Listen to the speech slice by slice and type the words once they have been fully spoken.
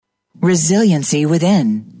Resiliency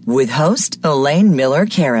Within, with host Elaine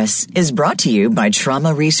Miller-Karras, is brought to you by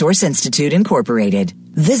Trauma Resource Institute, Incorporated.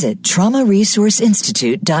 Visit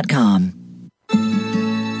traumaresourceinstitute.com.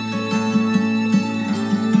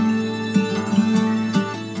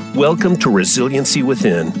 Welcome to Resiliency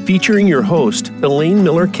Within, featuring your host, Elaine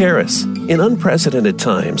Miller-Karras. In unprecedented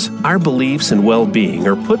times, our beliefs and well-being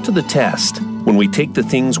are put to the test. When we take the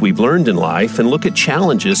things we've learned in life and look at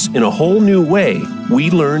challenges in a whole new way,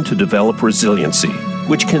 we learn to develop resiliency,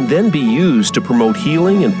 which can then be used to promote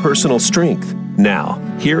healing and personal strength. Now,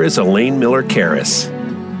 here is Elaine Miller-Karras.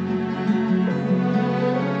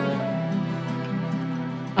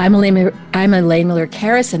 I'm Elaine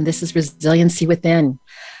Miller-Karras, and this is Resiliency Within.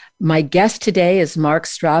 My guest today is Marc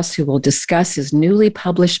Straus, who will discuss his newly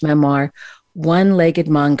published memoir, One-Legged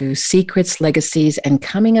Mongoose, Secrets, Legacies, and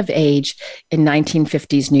Coming of Age in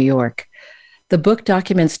 1950's New York. The book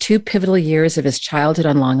documents 2 pivotal years of his childhood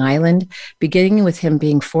on Long Island, beginning with him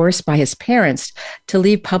being forced by his parents to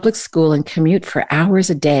leave public school and commute for hours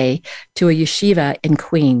a day to a yeshiva in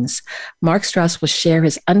Queens. Marc Straus will share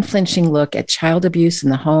his unflinching look at child abuse in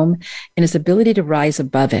the home and his ability to rise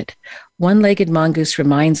above it. One-Legged Mongoose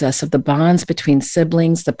reminds us of the bonds between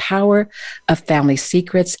siblings, the power of family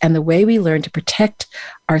secrets, and the way we learn to protect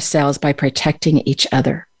ourselves by protecting each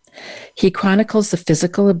other. He chronicles the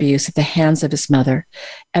physical abuse at the hands of his mother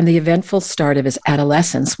and the eventful start of his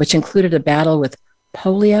adolescence, which included a battle with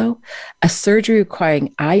polio, a surgery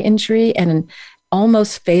requiring eye injury, and an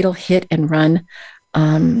almost fatal hit and run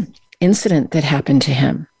incident that happened to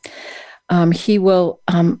him. He will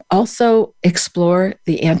also explore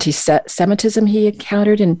the anti-Semitism he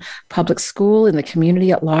encountered in public school, in the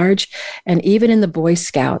community at large, and even in the Boy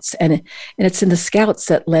Scouts. And it's in the Scouts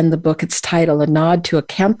that lend the book its title, a nod to a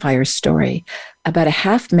campfire story about a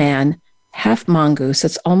half-man, half-mongoose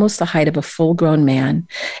that's almost the height of a full-grown man,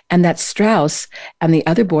 and that Straus and the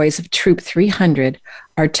other boys of Troop 300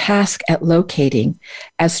 are tasked at locating.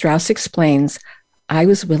 As Straus explains, I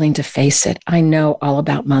was willing to face it. I know all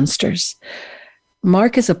about monsters.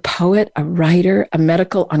 Marc is a poet, a writer, a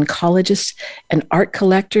medical oncologist, an art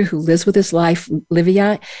collector who lives with his wife,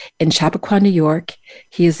 Livia, in Chappaqua, New York.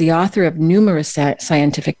 He is the author of numerous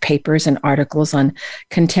scientific papers and articles on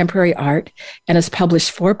contemporary art and has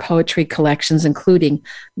published 4 poetry collections, including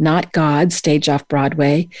Not God, Stage Off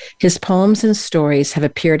Broadway. His poems and stories have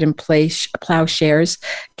appeared in Plowshares,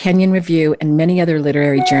 Kenyon Review, and many other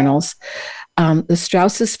literary journals. The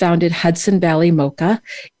Strauses founded Hudson Valley Mocha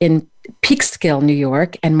in Peekskill, New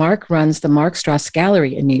York, and Marc runs the Marc Straus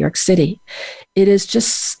Gallery in New York City. It is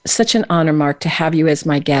just such an honor, Marc, to have you as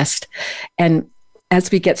my guest. And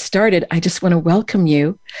as we get started, I just want to welcome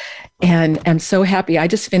you. And I'm so happy. I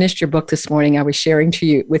just finished your book this morning. I was sharing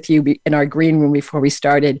with you in our green room before we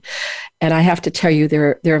started. And I have to tell you,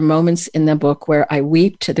 there are moments in the book where I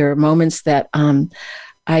wept. There are moments that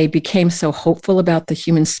I became so hopeful about the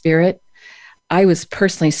human spirit. I was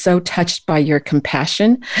personally so touched by your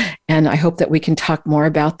compassion, and I hope that we can talk more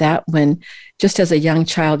about that when, just as a young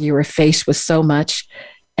child, you were faced with so much,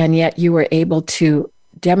 and yet you were able to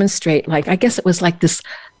demonstrate, I guess it was like this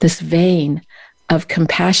vein of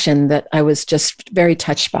compassion that I was just very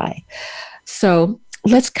touched by. So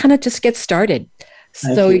let's kind of just get started.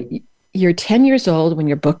 You're 10 years old when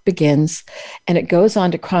your book begins, and it goes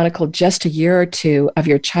on to chronicle just a year or 2 of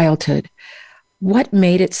your childhood. What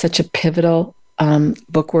made it such a pivotal,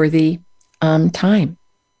 book-worthy time?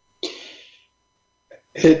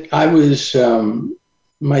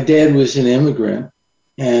 My dad was an immigrant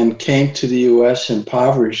and came to the U.S.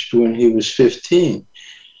 impoverished when he was 15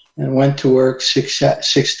 and went to work six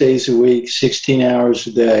days a week, 16 hours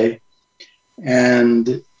a day.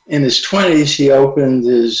 And in his 20s, he opened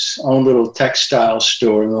his own little textile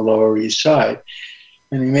store in the Lower East Side.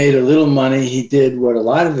 And he made a little money. He did what a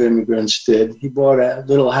lot of immigrants did. He bought a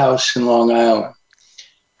little house in Long Island.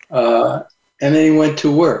 And then he went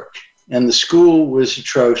to work. And the school was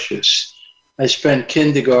atrocious. I spent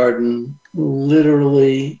kindergarten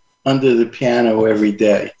literally under the piano every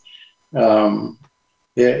day.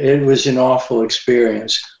 It was an awful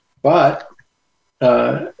experience. But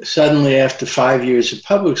suddenly, after 5 years of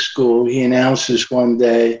public school, he announces one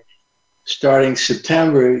day, starting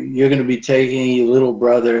September, you're going to be taking your little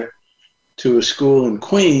brother to a school in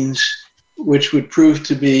Queens, which would prove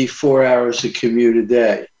to be 4 hours of commute a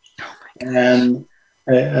day. And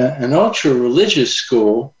an ultra-religious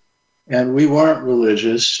school, and we weren't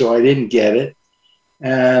religious, so I didn't get it.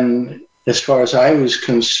 And as far as I was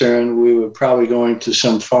concerned, we were probably going to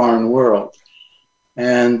some foreign world.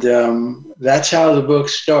 And that's how the book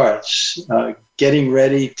starts, getting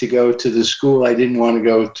ready to go to the school I didn't want to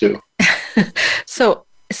go to. So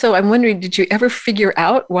So I'm wondering, did you ever figure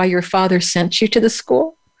out why your father sent you to the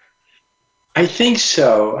school? I think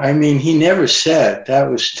so. I mean, he never said. That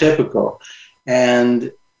was typical.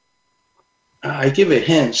 And I give a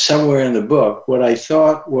hint somewhere in the book. What I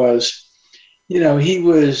thought was, he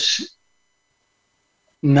was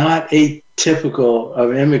not atypical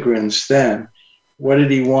of immigrants then. What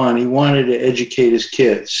did he want? He wanted to educate his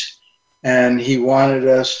kids. And he wanted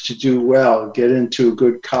us to do well, get into a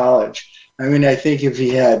good college. I mean, I think if he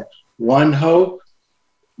had one hope,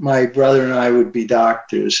 my brother and I would be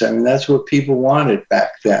doctors. I mean, that's what people wanted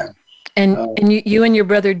back then. And you and your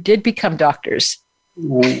brother did become doctors.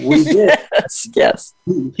 We did. Yes.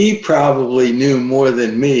 He probably knew more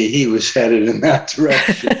than me. He was headed in that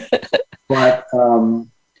direction. But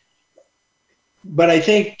I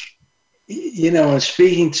think, in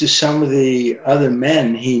speaking to some of the other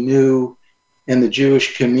men he knew in the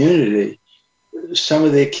Jewish community, some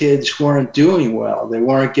of their kids weren't doing well. They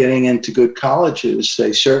weren't getting into good colleges.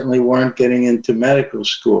 They certainly weren't getting into medical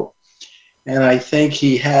school. And I think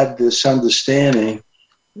he had this understanding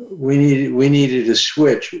we needed a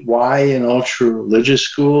switch. Why an ultra-religious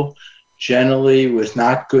school, generally with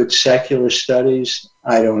not good secular studies?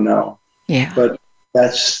 I don't know. Yeah. But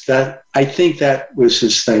I think that was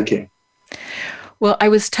his thinking. Well, I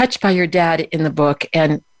was touched by your dad in the book,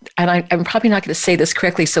 and I'm probably not going to say this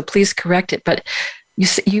correctly, so please correct it, but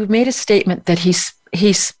you made a statement that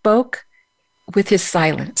he spoke with his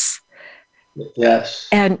silence. Yes.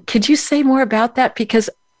 And could you say more about that? Because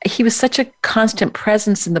he was such a constant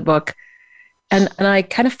presence in the book, and I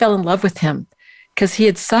kind of fell in love with him because he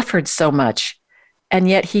had suffered so much, and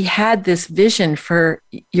yet he had this vision for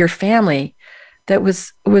your family that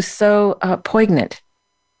was so poignant.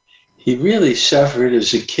 He really suffered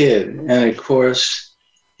as a kid, and of course,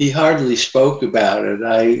 he hardly spoke about it.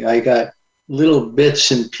 I got little bits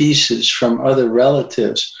and pieces from other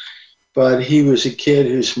relatives, but he was a kid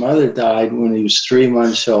whose mother died when he was 3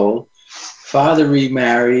 months old. Father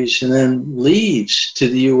remarries and then leaves to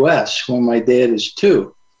the U.S. when my dad is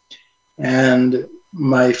 2. And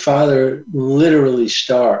my father literally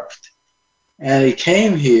starved. And he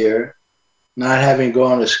came here, not having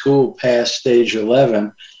gone to school past stage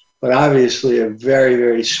 11, but obviously a very,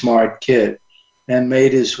 very smart kid, and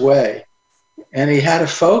made his way. And he had a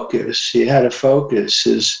focus.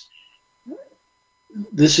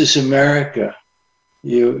 This is America.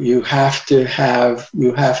 You have to have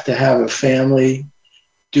a family,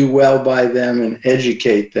 do well by them, and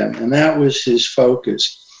educate them. And that was his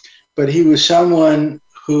focus. But he was someone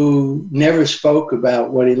who never spoke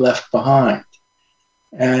about what he left behind.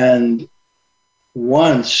 And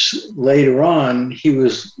once later on, he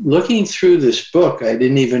was looking through this book I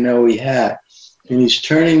didn't even know he had. And he's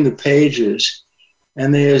turning the pages,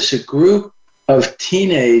 and there's a group of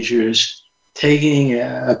teenagers taking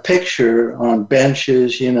a picture on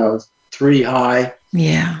benches, 3 high.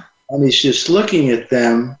 Yeah. And he's just looking at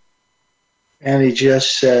them, and he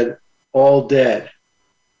just said, all dead.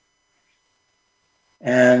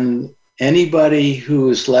 And anybody who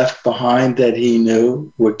was left behind that he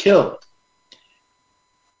knew were killed.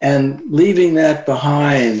 And leaving that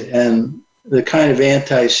behind, and the kind of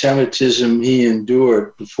anti-Semitism he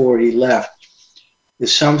endured before he left,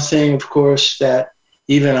 is something, of course, that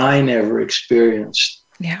even I never experienced.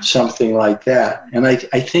 Yeah. Something like that. And I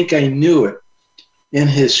think I knew it. In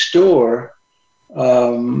his store,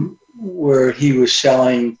 where he was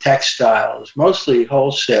selling textiles, mostly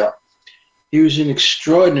wholesale, he was an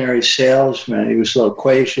extraordinary salesman. He was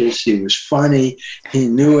loquacious. He was funny. He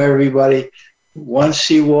knew everybody. Once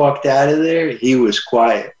he walked out of there, he was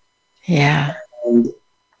quiet. Yeah. And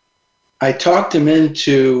I talked him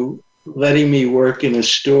into letting me work in a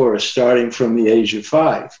store starting from the age of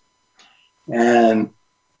 5. And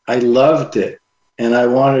I loved it. And I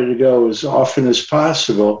wanted to go as often as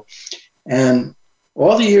possible. And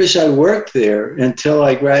all the years I worked there until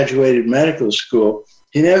I graduated medical school,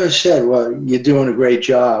 he never said, well, you're doing a great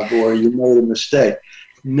job or you made a mistake.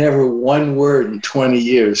 Never one word in 20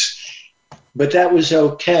 years. But that was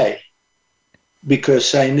okay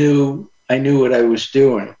because I knew what I was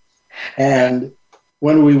doing. And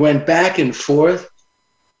when we went back and forth,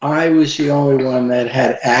 I was the only one that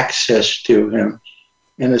had access to him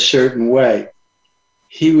in a certain way.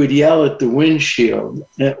 He would yell at the windshield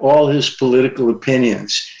at all his political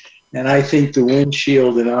opinions. And I think the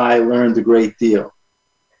windshield and I learned a great deal.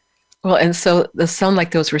 Well, and so they sound like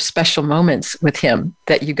those were special moments with him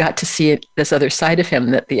that you got to see this other side of him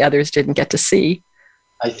that the others didn't get to see.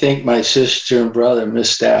 I think my sister and brother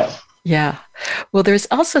missed out. Yeah. Well, there's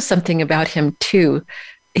also something about him, too.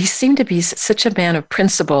 He seemed to be such a man of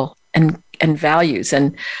principle and and values.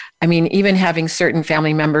 And I mean, even having certain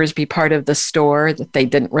family members be part of the store that they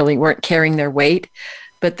weren't carrying their weight,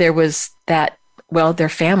 but there was that, well, their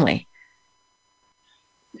family.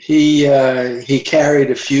 He carried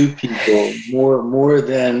a few people more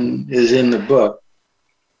than is in the book.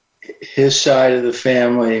 His side of the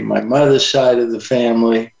family, my mother's side of the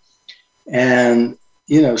family, and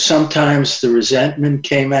sometimes the resentment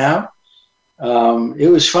came out. It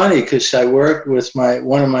was funny because I worked with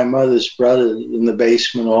one of my mother's brothers in the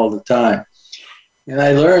basement all the time, and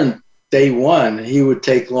I learned day one he would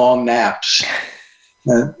take long naps.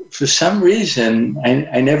 For some reason,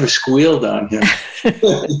 I never squealed on him.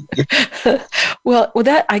 Well,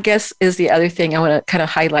 that, I guess, is the other thing. I want to kind of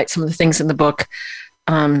highlight some of the things in the book.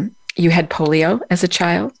 You had polio as a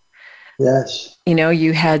child. Yes.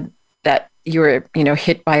 You had that you were,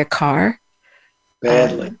 hit by a car.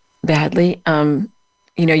 Badly.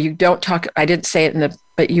 You don't talk, I didn't say it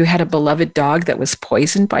but you had a beloved dog that was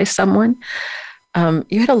poisoned by someone.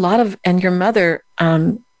 You had a lot of, and your mother,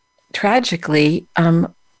 tragically,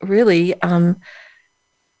 really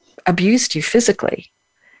abused you physically.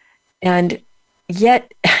 And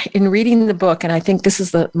yet, in reading the book, and I think this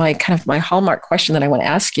is my hallmark question that I want to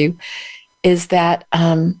ask you, is that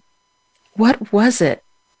what was it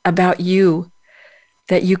about you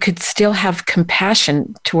that you could still have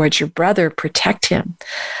compassion towards your brother, protect him,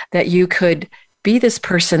 that you could be this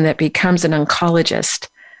person that becomes an oncologist?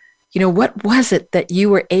 What was it that you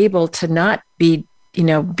were able to not be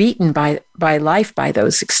beaten by life, by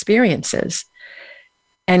those experiences,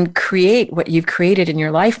 and create what you've created in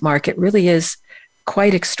your life, Marc? It really is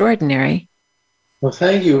quite extraordinary. Well,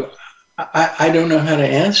 thank you. I don't know how to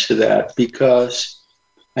answer that, because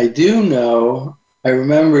I do know, I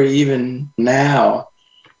remember even now,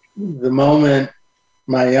 the moment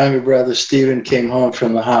my younger brother Stephen came home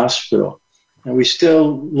from the hospital, and we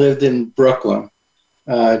still lived in Brooklyn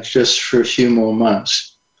just for a few more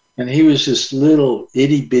months. And he was this little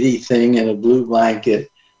itty bitty thing in a blue blanket.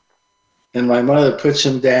 And my mother puts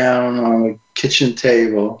him down on the kitchen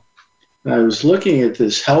table. And I was looking at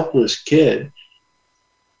this helpless kid,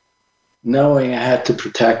 knowing I had to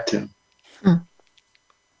protect him. And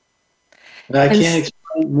I can't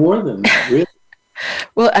explain more than that, really.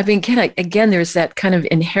 Well, I mean, again, there's that kind of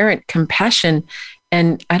inherent compassion.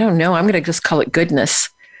 And I don't know, I'm going to just call it goodness,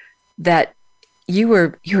 that you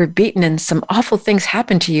were beaten and some awful things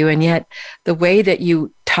happened to you, and yet the way that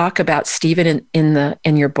you talk about Stephen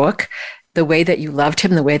in your book, the way that you loved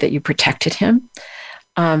him, the way that you protected him.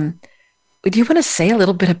 Do you want to say a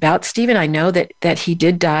little bit about Stephen? I know that he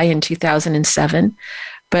did die in 2007,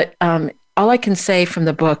 but all I can say from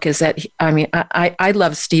the book is that I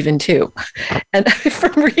love Stephen too, and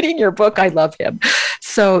from reading your book, I love him.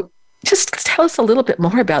 So just tell us a little bit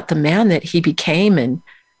more about the man that he became and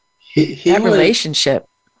that relationship.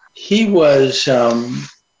 He was a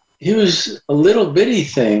little bitty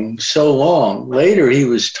thing so long. Later, he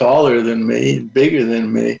was taller than me and bigger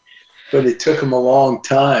than me, but it took him a long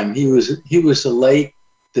time. He was a late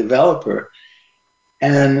developer,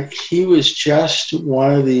 and he was just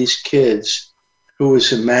one of these kids who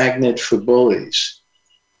was a magnet for bullies.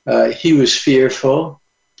 He was fearful.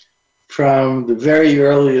 From the very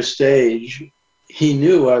earliest age, he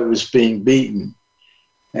knew I was being beaten.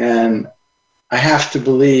 And I have to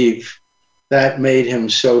believe that made him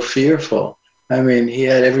so fearful. I mean, he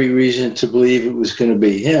had every reason to believe it was going to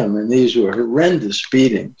be him. And these were horrendous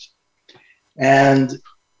beatings. And,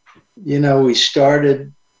 we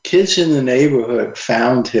started, kids in the neighborhood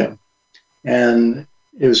found him. And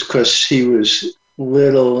it was because he was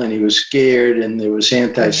little and he was scared and there was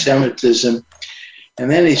anti-Semitism. And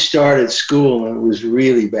then he started school and it was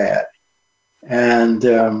really bad. And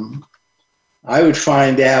I would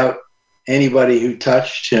find out anybody who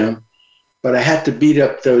touched him, but I had to beat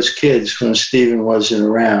up those kids when Stephen wasn't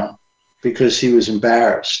around because he was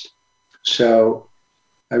embarrassed. So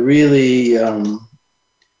I really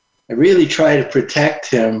try to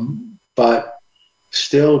protect him, but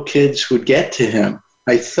still kids would get to him.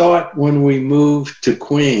 I thought when we moved to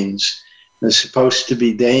Queens, it's supposed to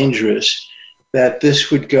be dangerous, that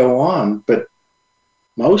this would go on, but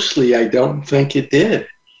mostly I don't think it did.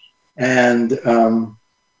 And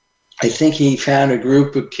I think he found a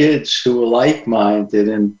group of kids who were like-minded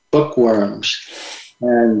and bookworms.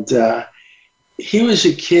 And he was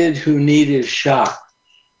a kid who needed a shot,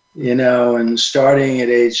 and starting at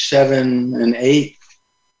age 7 and 8,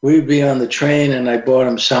 we'd be on the train and I bought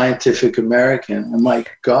him Scientific American. And my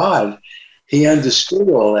God, he understood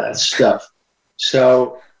all that stuff.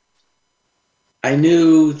 So I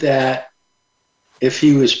knew that if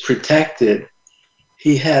he was protected,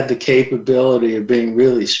 he had the capability of being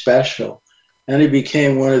really special. and he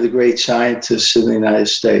became one of the great scientists in the United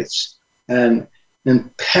States, and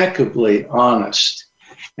impeccably honest.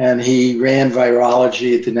 And he ran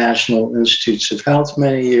virology at the National Institutes of Health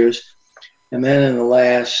many years. And then in the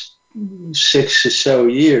last 6 or so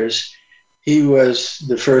years, he was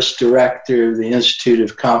the first director of the Institute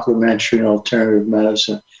of Complementary and Alternative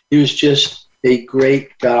Medicine. He was just a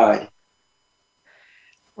great guy.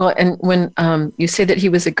 Well, and when you say that he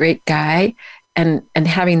was a great guy, and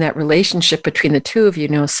having that relationship between the two of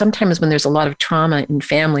you, sometimes when there's a lot of trauma in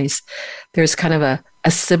families, there's kind of a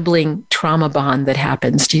sibling trauma bond that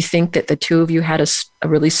happens. Do you think that the two of you had a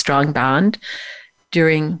really strong bond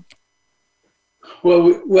during?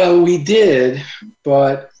 Well, we did,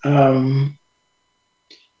 but my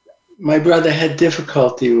brother had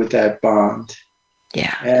difficulty with that bond.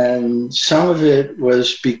 Yeah. And some of it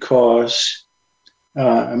was because,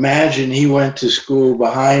 imagine he went to school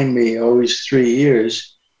behind me always 3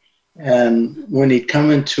 years. And when he'd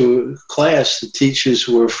come into class, the teachers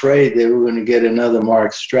were afraid they were going to get another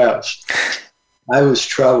Marc Straus. I was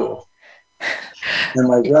trouble. And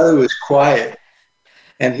my brother was quiet,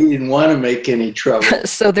 and he didn't want to make any trouble.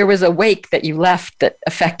 So there was a wake that you left that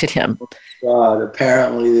affected him. God,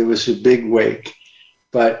 apparently there was a big wake.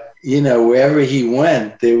 But, wherever he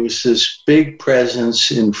went, there was this big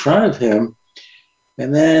presence in front of him.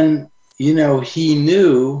 And then, he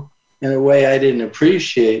knew in a way I didn't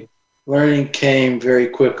appreciate, learning came very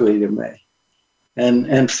quickly to me.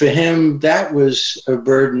 And for him, that was a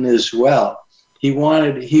burden as well. He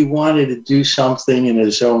wanted to do something in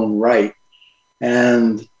his own right.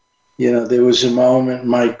 And, there was a moment in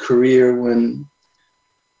my career when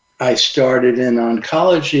I started in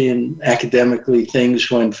oncology, and academically things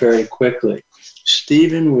went very quickly.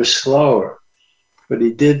 Stephen was slower, but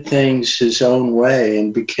he did things his own way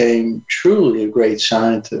and became truly a great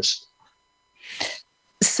scientist.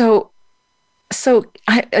 So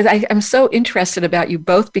I'm so interested about you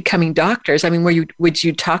both becoming doctors. I mean, would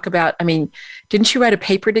you talk about, didn't you write a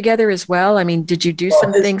paper together as well? Did you do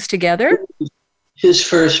some things together? His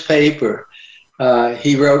first paper,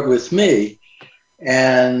 he wrote with me.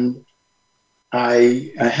 And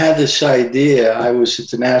I had this idea. I was at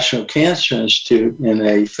the National Cancer Institute in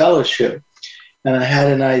a fellowship, and I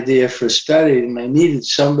had an idea for a study, and I needed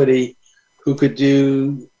somebody who could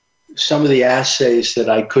do some of the assays that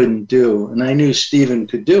I couldn't do. And I knew Stephen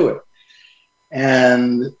could do it.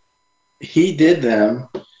 And he did them,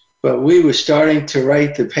 but we were starting to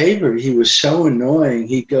write the paper. He was so annoying.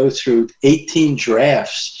 He'd go through 18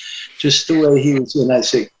 drafts, just the way he was. And I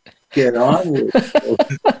said, get on with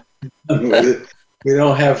it. We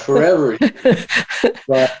don't have forever.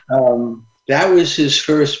 But that was his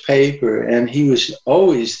first paper, and he was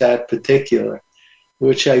always that particular,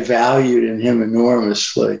 which I valued in him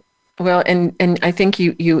enormously. Well, and I think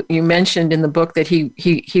you mentioned in the book that he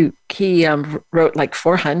wrote like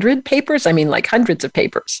 400 papers. like hundreds of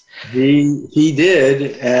papers. He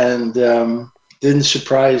did, and didn't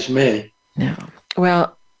surprise me. No.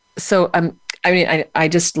 Well, so I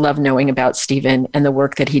just love knowing about Stephen and the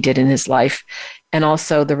work that he did in his life, and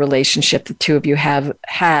also the relationship the two of you have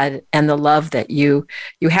had, and the love that you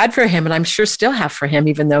had for him, and I'm sure still have for him,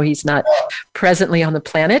 even though he's not presently on the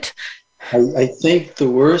planet. I think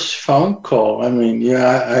the worst phone call,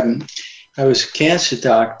 I was a cancer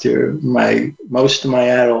doctor most of my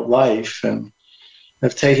adult life, and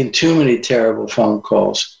I've taken too many terrible phone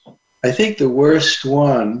calls. I think the worst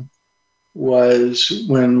one was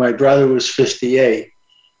when my brother was 58,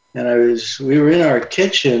 and we were in our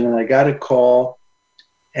kitchen, and I got a call,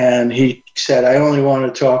 and he said, I only want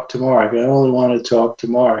to talk to Marc. I only want to talk to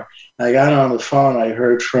Marc. I got on the phone, I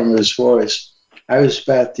heard from his voice. I was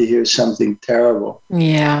about to hear something terrible.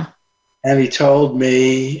 Yeah. And he told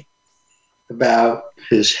me about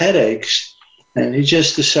his headaches, and he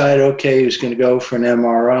just decided, okay, he was going to go for an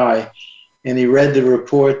MRI, and he read the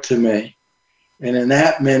report to me. And in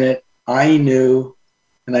that minute, I knew,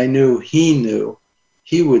 and I knew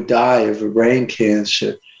he would die of a brain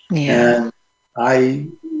cancer. Yeah. And I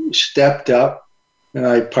stepped up and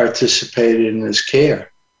I participated in his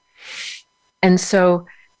care. And so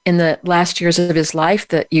in the last years of his life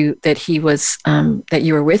that you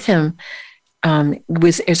were with him,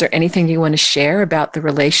 is there anything you want to share about the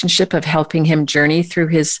relationship of helping him journey through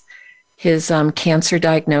his cancer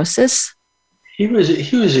diagnosis? He was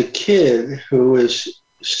a kid who was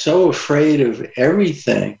so afraid of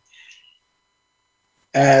everything.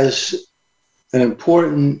 As an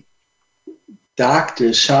important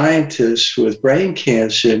doctor, scientist with brain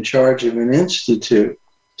cancer in charge of an institute,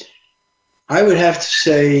 I would have to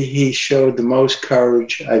say he showed the most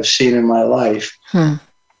courage I've seen in my life.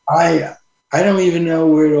 I I don't even know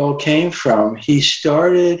where it all came from. He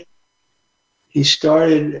started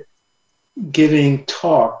giving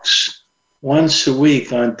talks once a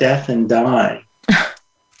week on death and dying.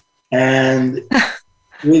 And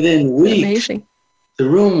within weeks, amazing. The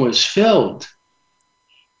room was filled.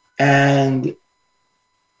 And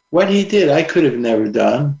what he did, I could have never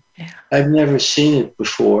done. Yeah. I've never seen it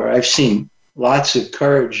before. I've seen lots of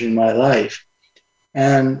courage in my life.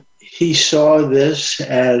 And he saw this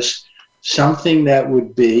as something that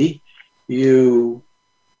would be, you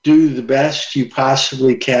do the best you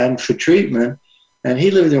possibly can for treatment. And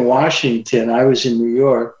he lived in Washington. I was in New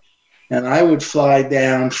York. And I would fly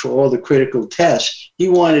down for all the critical tests. He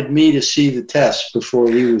wanted me to see the tests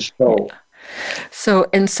before he was told.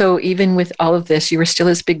 So even with all of this, you were still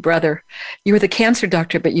his big brother. You were the cancer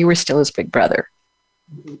doctor, but you were still his big brother.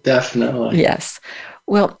 Definitely. Yes.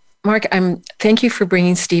 Well, Marc, thank you for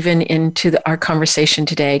bringing Stephen into our conversation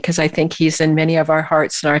today, because I think he's in many of our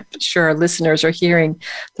hearts, and I'm sure our listeners are hearing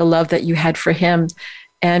the love that you had for him.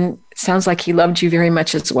 And it sounds like he loved you very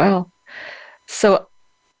much as well. So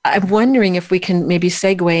I'm wondering if we can maybe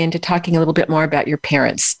segue into talking a little bit more about your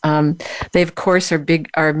parents. They, of course,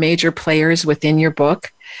 are major players within your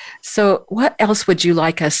book. So what else would you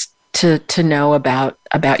like us to know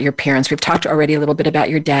about your parents? We've talked already a little bit about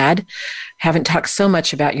your dad. Haven't talked so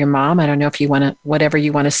much about your mom. I don't know if you want to, whatever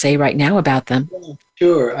you want to say right now about them.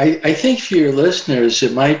 Sure. I think for your listeners,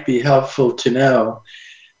 it might be helpful to know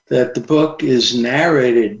that the book is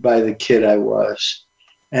narrated by the kid I was.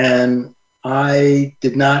 And I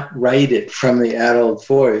did not write it from the adult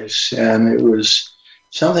voice, and it was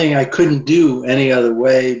something I couldn't do any other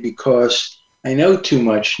way because I know too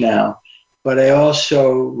much now, but I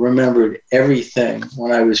also remembered everything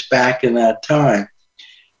when I was back in that time.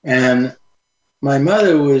 And my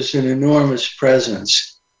mother was an enormous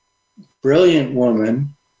presence, brilliant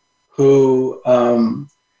woman who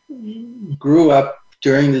grew up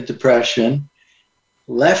during the Depression,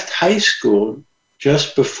 left high school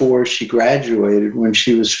just before she graduated when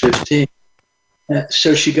she was 15.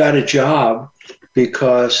 So she got a job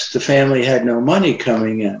because the family had no money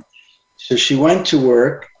coming in. So she went to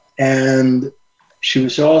work, and she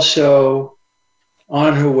was also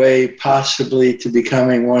on her way possibly to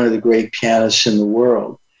becoming one of the great pianists in the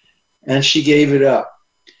world. And she gave it up.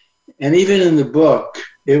 And even in the book,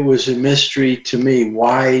 it was a mystery to me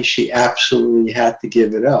why she absolutely had to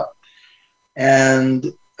give it up.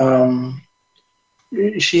 And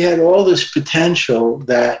she had all this potential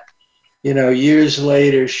that, years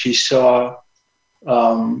later she saw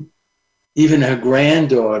even her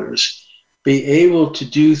granddaughters be able to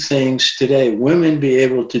do things today, women be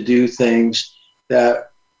able to do things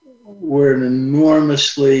that were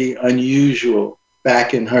enormously unusual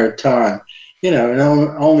back in her time, and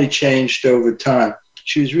only changed over time.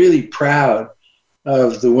 She was really proud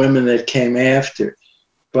of the women that came after,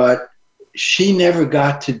 but she never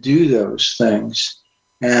got to do those things.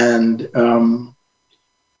 And,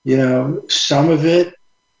 some of it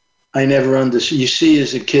I never understood. You see,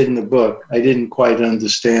 as a kid in the book, I didn't quite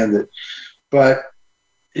understand it. But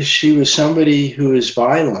she was somebody who is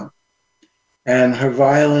violent, and her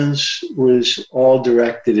violence was all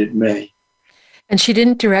directed at me. And she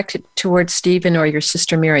didn't direct it towards Stephen or your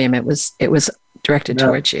sister Miriam. It was directed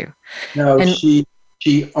towards you. No, and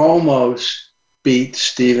she almost beat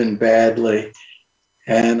Stephen badly,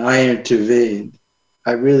 and I intervened.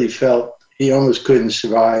 I really felt he almost couldn't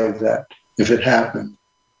survive that if it happened.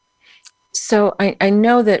 So I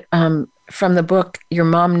know that from the book, your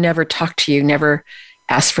mom never talked to you, never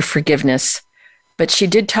asked for forgiveness, but she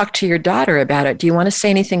did talk to your daughter about it. Do you want to say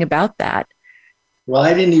anything about that? Well,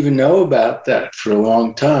 I didn't even know about that for a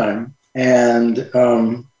long time. And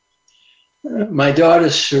my daughter,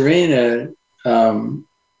 Serena,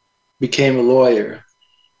 became a lawyer.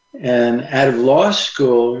 And out of law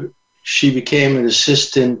school, she became an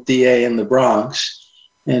assistant DA in the Bronx,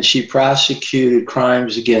 and she prosecuted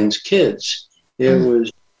crimes against kids. It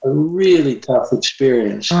was a really tough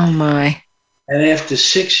experience. Oh, my. And after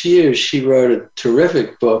 6 years, she wrote a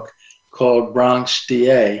terrific book called Bronx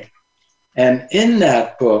DA. And in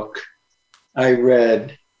that book, I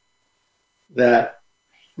read that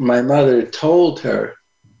my mother told her,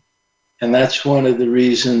 and that's one of the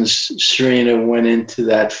reasons Serena went into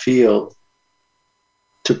that field,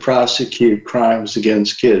 to prosecute crimes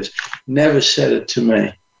against kids. Never said it to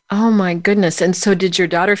me. Oh, my goodness. And so did your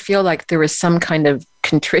daughter feel like there was some kind of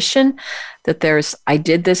contrition that I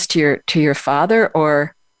did this to your father,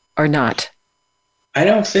 or not? I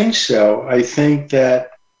don't think so. I think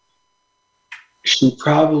that she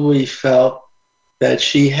probably felt that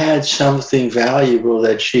she had something valuable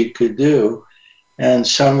that she could do, and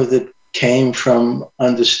some of the came from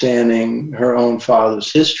understanding her own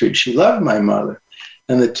father's history. She loved my mother,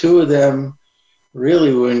 and the two of them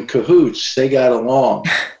really were in cahoots. They got along.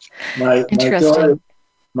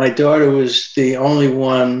 My daughter was the only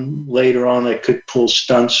one later on that could pull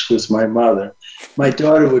stunts with my mother. My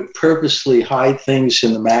daughter would purposely hide things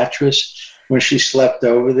in the mattress when she slept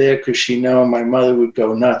over there because she knew my mother would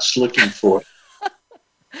go nuts looking for it.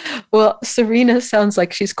 Well, Serena sounds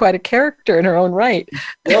like she's quite a character in her own right.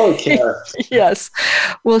 Oh, character. Yes.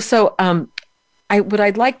 Well, so what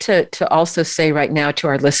I'd like to also say right now to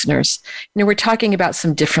our listeners, we're talking about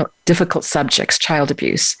some difficult subjects, child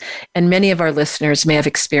abuse, and many of our listeners may have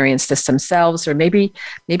experienced this themselves, or maybe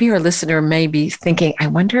our listener may be thinking, I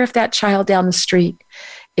wonder if that child down the street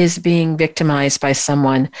is being victimized by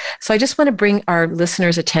someone. So I just want to bring our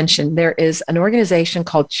listeners' attention. There is an organization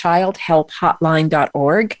called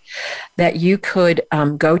childhelphotline.org that you could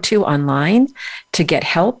go to online to get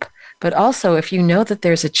help. But also, if you know that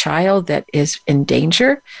there's a child that is in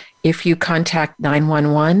danger, if you contact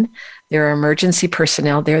 911, there are emergency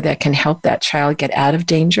personnel there that can help that child get out of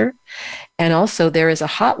danger. And also, there is a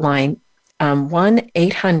hotline,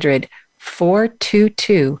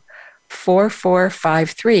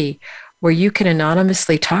 1-800-422-4453, where you can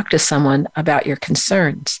anonymously talk to someone about your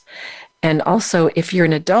concerns. And also, if you're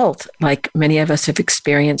an adult, like many of us have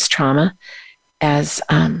experienced trauma, as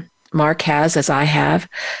Mark has, as I have,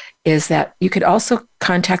 is that you could also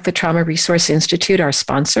contact the Trauma Resource Institute, our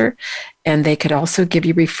sponsor, and they could also give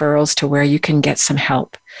you referrals to where you can get some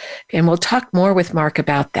help. And we'll talk more with Mark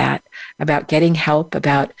about that, about getting help,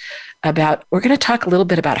 about we're going to talk a little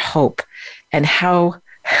bit about hope and how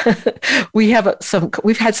we've had some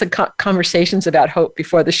conversations about hope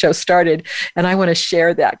before the show started, and I want to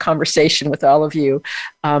share that conversation with all of you,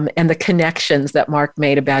 and the connections that Mark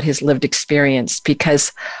made about his lived experience,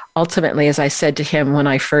 because ultimately, as I said to him when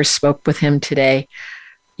I first spoke with him today,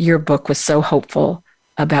 your book was so hopeful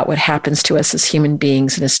about what happens to us as human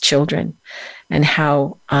beings and as children, and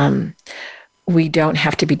how we don't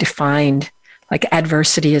have to be defined, like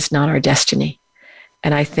adversity is not our destiny.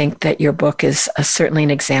 And I think that your book is certainly an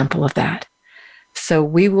example of that. So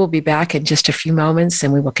we will be back in just a few moments,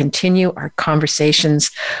 and we will continue our conversations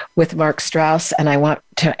with Marc Straus. And I want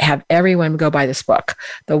to have everyone go buy this book,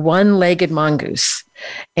 The One-Legged Mongoose.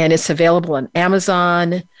 And it's available on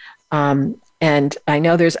Amazon. And I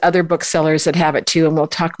know there's other booksellers that have it too, and we'll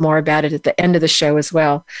talk more about it at the end of the show as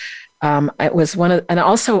well. It was and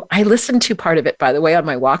also I listened to part of it, by the way, on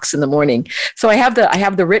my walks in the morning. So I have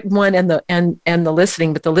the written one and the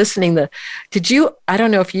listening, but the listening, I don't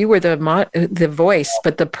know if you were the voice,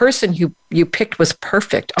 but the person you picked was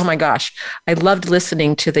perfect. Oh my gosh. I loved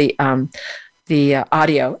listening to the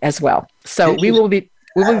audio as well. So we'll be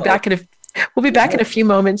back in a few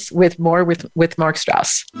moments with more with Marc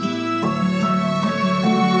Straus.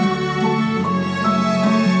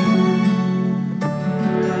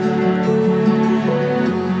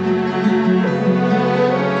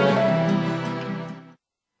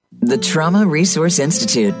 The Trauma Resource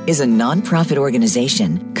Institute is a nonprofit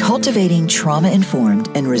organization cultivating trauma-informed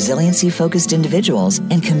and resiliency-focused individuals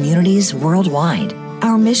and communities worldwide.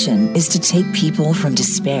 Our mission is to take people from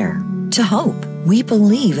despair to hope. We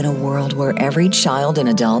believe in a world where every child and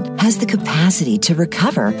adult has the capacity to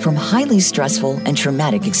recover from highly stressful and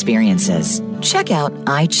traumatic experiences. Check out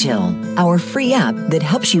iChill, our free app that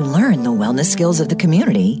helps you learn the wellness skills of the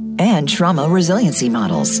community and trauma resiliency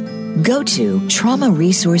models. Go to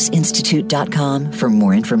traumaresourceinstitute.com for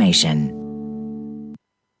more information.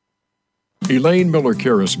 Elaine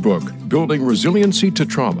Miller-Karras' book, Building Resiliency to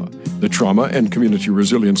Trauma, The Trauma and Community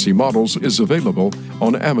Resiliency Models, is available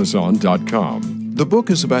on Amazon.com. The book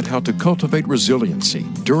is about how to cultivate resiliency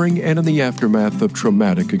during and in the aftermath of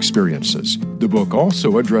traumatic experiences. The book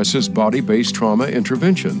also addresses body-based trauma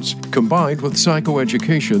interventions combined with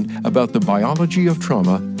psychoeducation about the biology of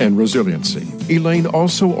trauma and resiliency. Elaine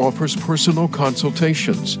also offers personal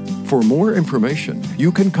consultations. For more information,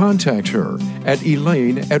 you can contact her at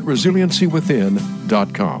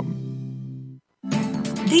elaine@resiliencywithin.com.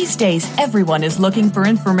 These days, everyone is looking for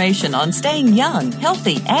information on staying young,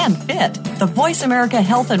 healthy, and fit. The Voice America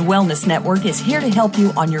Health and Wellness Network is here to help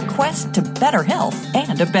you on your quest to better health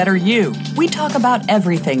and a better you. We talk about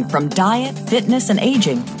everything from diet, fitness, and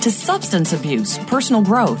aging to substance abuse, personal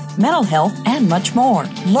growth, mental health, and much more.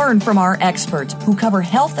 Learn from our experts who cover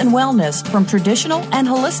health and wellness from traditional and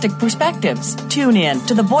holistic perspectives. Tune in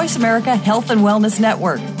to the Voice America Health and Wellness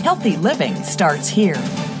Network. Healthy living starts here.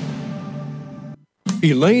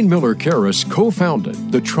 Elaine Miller-Karras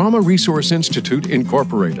co-founded the Trauma Resource Institute,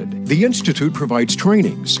 Incorporated. The Institute provides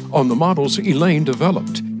trainings on the models Elaine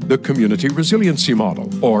developed. the Community Resiliency Model,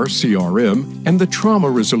 or CRM, and the Trauma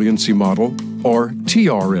Resiliency Model, or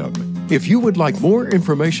TRM. If you would like more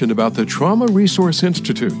information about the Trauma Resource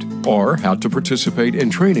Institute or how to participate in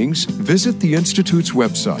trainings, visit the Institute's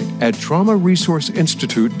website at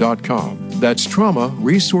traumaresourceinstitute.com. That's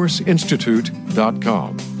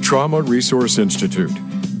traumaresourceinstitute.com. Trauma Resource Institute.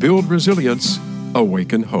 Build resilience,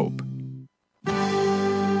 awaken hope.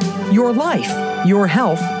 Your life, your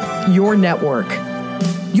health, your network.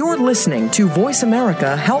 You're listening to Voice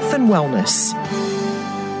America Health and Wellness.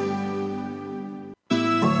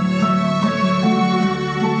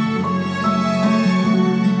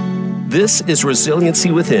 This is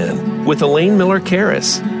Resiliency Within with Elaine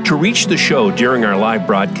Miller-Karras. To reach the show during our live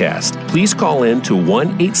broadcast, please call in to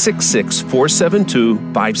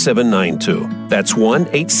 1-866-472-5792. That's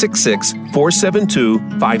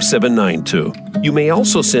 1-866-472-5792. You may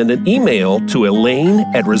also send an email to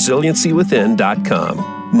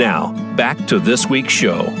elaine@resiliencywithin.com. Now, back to this week's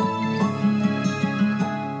show.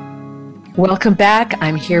 Welcome back.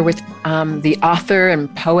 I'm here with the author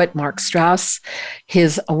and poet Marc Straus.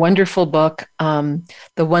 His wonderful book, The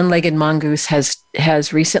One-Legged Mongoose,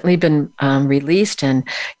 has recently been released, and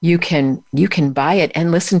you can buy it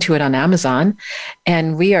and listen to it on Amazon.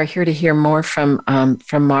 And we are here to hear more from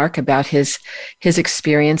Marc about his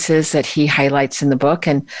experiences that he highlights in the book.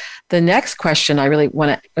 And the next question I really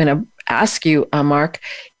want to ask you, Marc,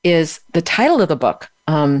 is the title of the book.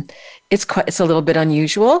 It's a little bit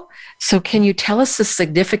unusual. So can you tell us the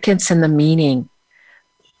significance and the meaning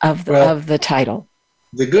of the title?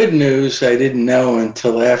 The good news I didn't know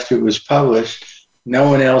until after it was published. No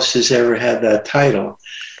one else has ever had that title.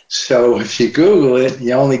 So if you Google it,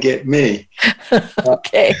 you only get me.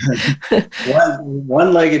 Okay.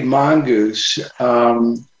 One-legged mongoose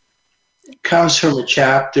comes from a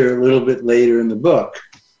chapter a little bit later in the book.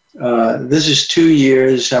 This is 2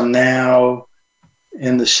 years. I'm now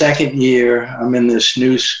in the second year. I'm in this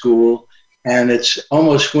new school, and it's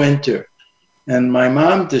almost winter. And my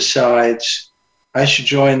mom decides I should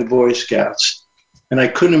join the Boy Scouts. And I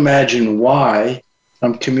couldn't imagine why.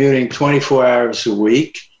 I'm commuting 24 hours a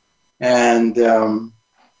week, and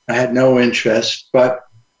I had no interest. But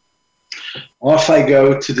off I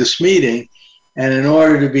go to this meeting, and in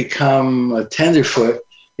order to become a tenderfoot,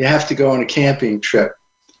 you have to go on a camping trip.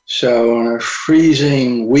 So on a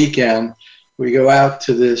freezing weekend, we go out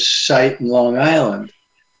to this site in Long Island,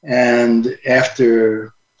 and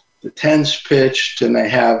after the tent's pitched and they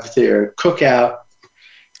have their cookout,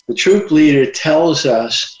 the troop leader tells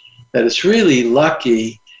us that it's really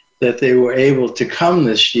lucky that they were able to come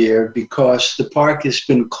this year because the park has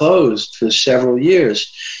been closed for several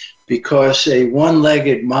years because a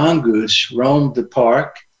one-legged mongoose roamed the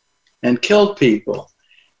park and killed people.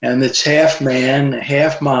 And it's half man,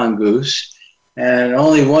 half mongoose. And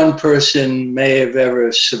only one person may have ever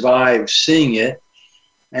survived seeing it.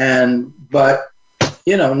 But,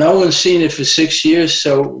 no one's seen it for 6 years,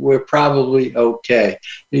 so we're probably okay.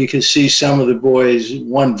 You can see some of the boys,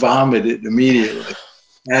 one vomited immediately.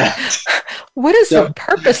 What is the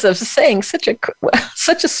purpose of saying such a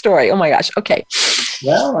story? Oh my gosh. Okay.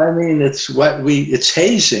 Well, I mean, it's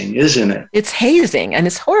hazing, isn't it? It's hazing, and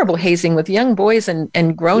it's horrible hazing with young boys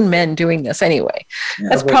and grown men doing this anyway. Yeah,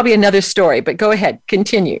 that's probably another story, but go ahead,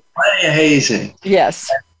 continue. Plenty of hazing. Yes.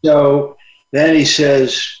 So then he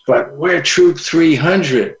says, but we're Troop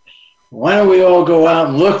 300. Why don't we all go out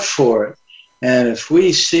and look for it? And if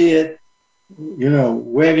we see it,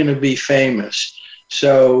 we're going to be famous.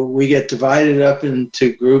 So we get divided up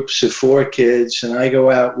into groups of 4 kids, and I go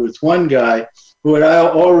out with one guy who had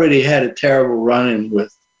already had a terrible run-in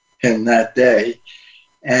with him that day.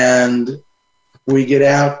 And we get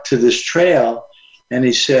out to this trail, and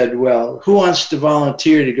he said, well, who wants to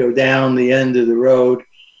volunteer to go down the end of the road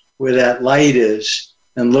where that light is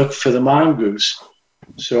and look for the mongoose?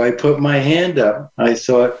 So I put my hand up. I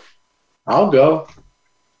thought, I'll go.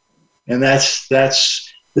 And that's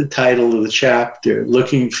the title of the chapter,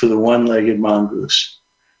 Looking for the One-Legged Mongoose.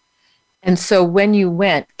 And so when you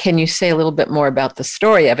went, can you say a little bit more about the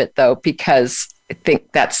story of it, though? Because I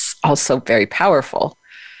think that's also very powerful.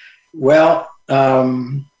 Well,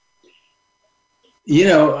 I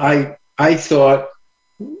thought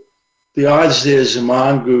the odds there's a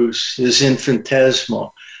mongoose is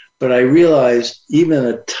infinitesimal. But I realized even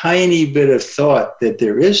a tiny bit of thought that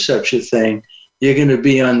there is such a thing, you're going to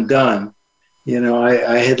be undone.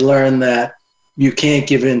 I had learned that you can't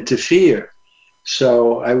give in to fear.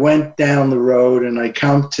 So I went down the road and I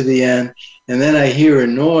come to the end, and then I hear a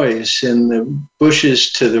noise in the bushes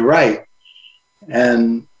to the right.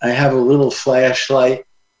 And I have a little flashlight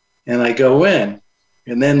and I go in,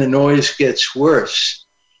 and then the noise gets worse.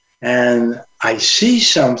 and I see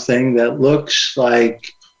something that looks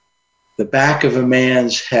like the back of a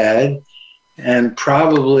man's head and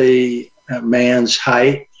probably a man's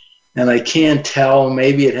height. And I can't tell,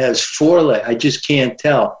 maybe it has 4 legs. I just can't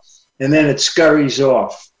tell. And then it scurries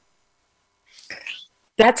off.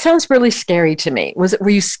 That sounds really scary to me. Were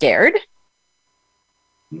you scared?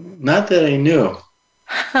 Not that I knew.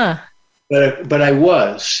 Huh. But I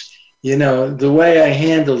was. You know, the way I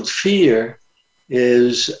handled fear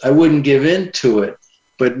is I wouldn't give in to it,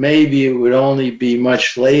 but maybe it would only be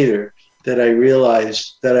much later that I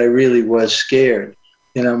realized that I really was scared.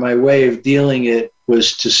 You know, my way of dealing it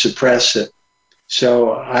was to suppress it.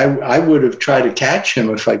 So I would have tried to catch him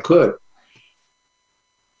if I could.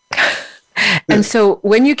 And so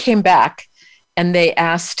when you came back and they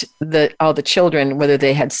asked all the children whether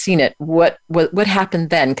they had seen it, what happened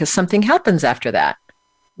then? Because something happens after that.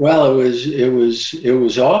 Well, it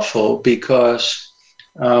was awful because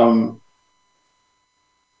one,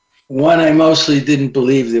 I mostly didn't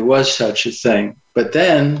believe there was such a thing. But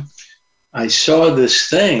then I saw this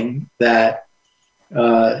thing that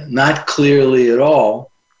not clearly at all.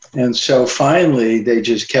 And so finally, they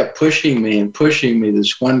just kept pushing me.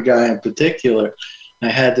 This one guy in particular, I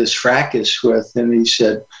had this fracas with, and he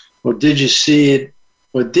said, well, did you see it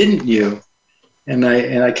or didn't you? And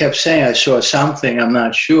I kept saying, I saw something, I'm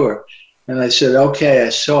not sure. And I said, okay, I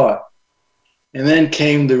saw it. And then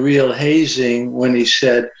came the real hazing when he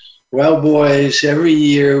said, well, boys, every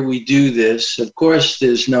year we do this. Of course,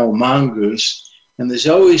 there's no mongoose. And there's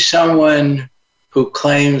always someone who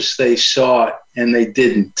claims they saw it and they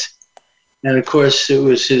didn't. And of course, it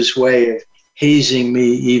was his way of hazing me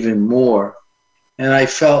even more. And I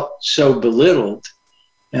felt so belittled.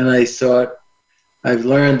 And I thought, I've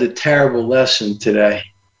learned a terrible lesson today.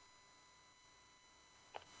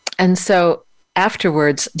 And so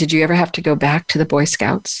afterwards, did you ever have to go back to the Boy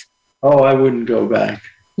Scouts? Oh, I wouldn't go back.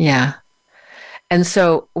 Yeah. And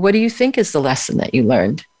so what do you think is the lesson that you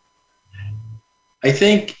learned? I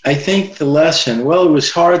think the lesson, well, it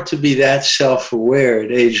was hard to be that self-aware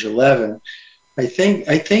at age 11. I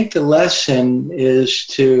think the lesson is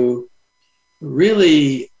to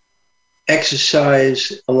really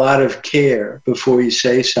exercise a lot of care before you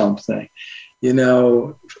say something. You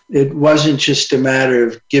know, it wasn't just a matter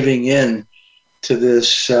of giving in to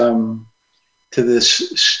this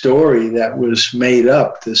story that was made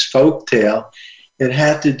up, this folktale. It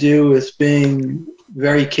had to do with being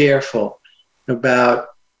very careful about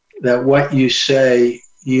that what you say,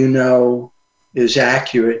 you know, is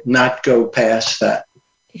accurate, not go past that.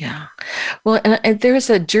 Yeah. Well, and there's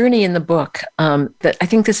a journey in the book that I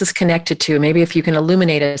think this is connected to. Maybe if you can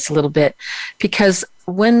illuminate us a little bit, because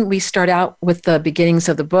when we start out with the beginnings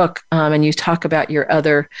of the book and you talk about your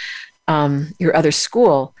other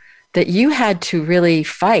school, that you had to really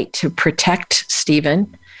fight to protect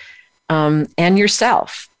Stephen and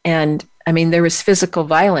yourself. And I mean, there was physical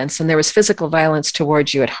violence, and there was physical violence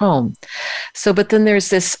towards you at home. So, but then there's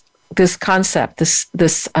this concept,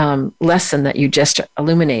 this lesson that you just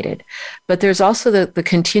illuminated. But there's also the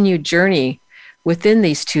continued journey within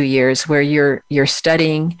these 2 years where you're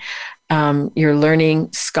studying, you're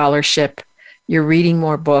learning scholarship, you're reading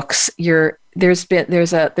more books. It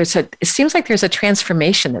seems like there's a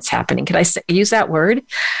transformation that's happening. Can I use that word?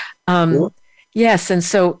 Sure. Yes. And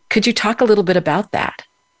so, could you talk a little bit about that?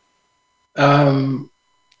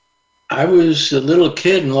 I was a little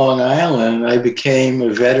kid in Long Island. I became a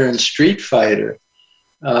veteran street fighter.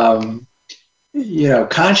 You know,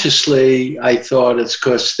 consciously, I thought it's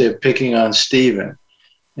because they're picking on Stephen.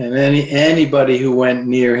 And anybody who went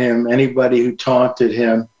near him, anybody who taunted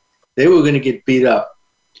him, they were going to get beat up.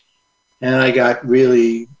 And I got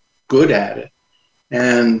really good at it.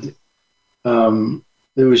 And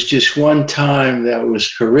there was just one time that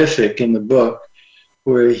was horrific in the book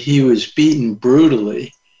where he was beaten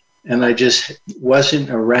brutally. And I just wasn't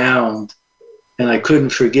around, and I couldn't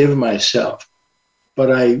forgive myself.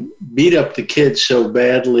 But I beat up the kid so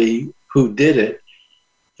badly who did it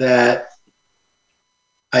that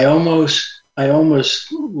I almost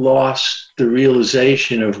lost the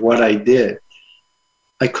realization of what I did.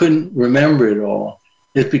 I couldn't remember it all.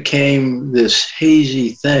 It became this hazy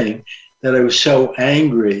thing that I was so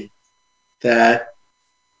angry that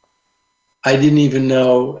I didn't even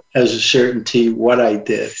know as a certainty what I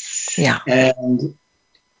did. Yeah. And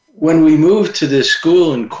when we moved to this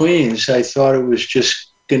school in Queens, I thought it was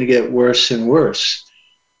just going to get worse and worse.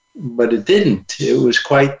 But it didn't. It was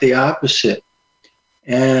quite the opposite.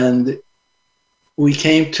 And we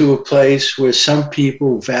came to a place where some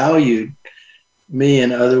people valued me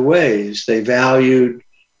in other ways. They valued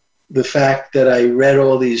the fact that I read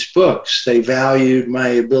all these books. They valued my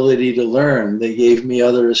ability to learn. They gave me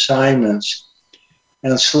other assignments.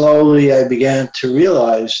 And slowly I began to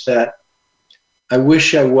realize that I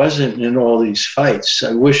wish I wasn't in all these fights.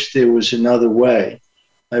 I wish there was another way.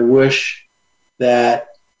 I wish that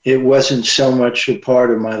it wasn't so much a part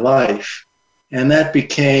of my life. And that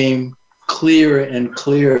became clearer and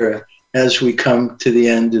clearer as we come to the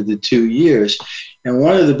end of the 2 years. And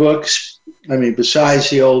one of the books, besides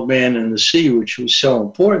The Old Man and the Sea, which was so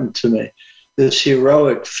important to me, this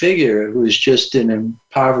heroic figure who was just an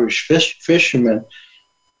impoverished fisherman,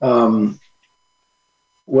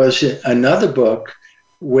 was another book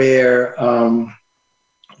where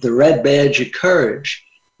The Red Badge of Courage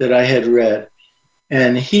that I had read.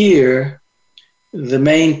 And here, the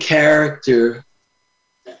main character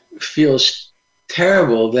feels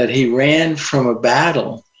terrible that he ran from a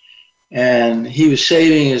battle and he was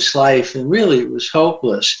saving his life, and really it was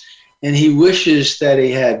hopeless. And he wishes that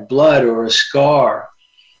he had blood or a scar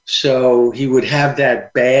so he would have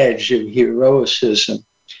that badge of heroicism.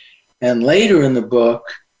 And later in the book,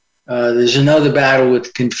 there's another battle with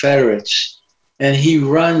the Confederates, and he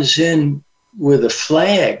runs in with a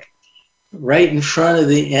flag right in front of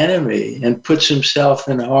the enemy and puts himself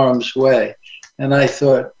in harm's way. And I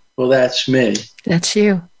thought, well, that's me. That's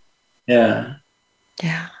you. Yeah.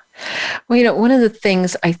 Yeah. Well, one of the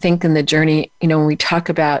things I think in the journey, when we talk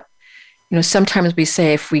about, sometimes we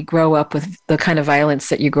say if we grow up with the kind of violence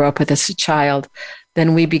that you grow up with as a child,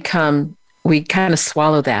 then we kind of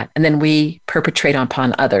swallow that, and then we perpetrate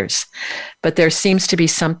upon others. But there seems to be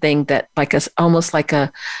something that almost like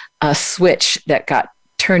a switch that got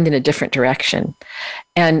turned in a different direction.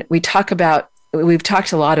 And we've talked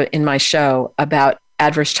a lot in my show about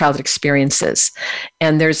adverse childhood experiences.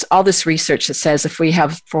 And there's all this research that says if we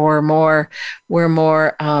have we're more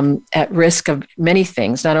at risk of many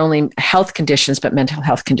things, not only health conditions, but mental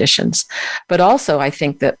health conditions. But also I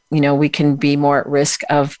think that, we can be more at risk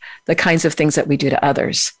of the kinds of things that we do to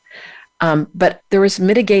others. But there was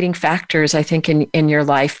mitigating factors, I think, in your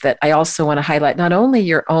life that I also want to highlight, not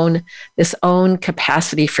only this own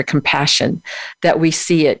capacity for compassion, that we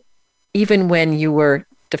see it even when you were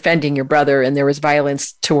defending your brother and there was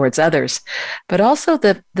violence towards others, but also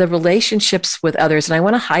the relationships with others. And I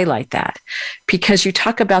want to highlight that because you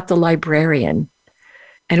talk about the librarian.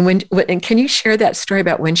 And can you share that story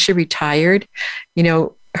about when she retired,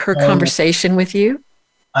 her conversation with you?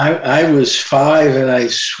 I was 5 and I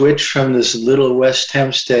switched from this little West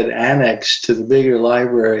Hempstead annex to the bigger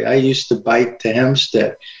library. I used to bike to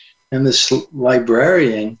Hempstead, and this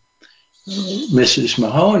librarian, Mrs.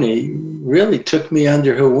 Mahoney, really took me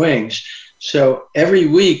under her wings. So every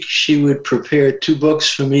week she would prepare 2 books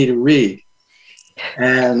for me to read.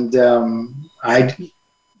 And I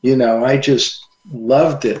just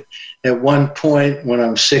loved it. At one point when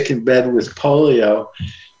I'm sick in bed with polio,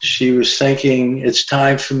 she was thinking it's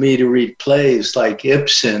time for me to read plays like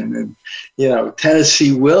Ibsen and,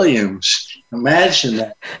 Tennessee Williams. Imagine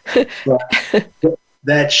that.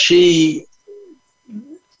 that she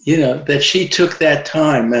took that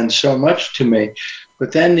time meant so much to me.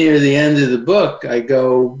 But then near the end of the book, I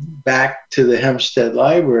go back to the Hempstead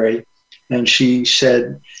Library, and she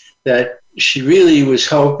said that she really was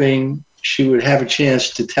hoping she would have a chance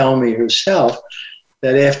to tell me herself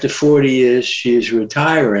that after 40 years, she is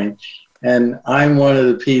retiring. And I'm one of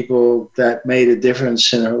the people that made a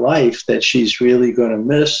difference in her life that she's really going to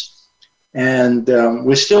miss. And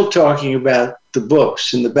we're still talking about the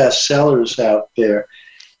books and the bestsellers out there.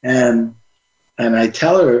 And I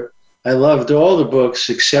tell her I loved all the books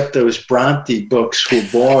except those Bronte books were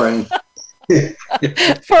boring.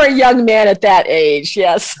 For a young man at that age,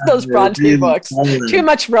 yes, those Bronte really books. Boring. Too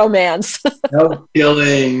much romance. No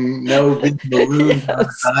killing, no big balloon on an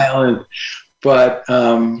island. But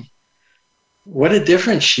what a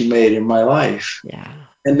difference she made in my life. Yeah.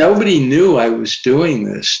 And nobody knew I was doing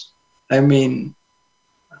this. I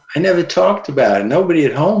never talked about it. Nobody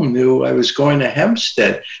at home knew I was going to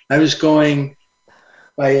Hempstead. I was going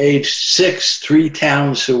by age 6, 3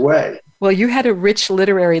 towns away. Well, you had a rich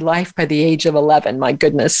literary life by the age of 11, my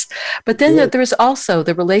goodness. But then there was also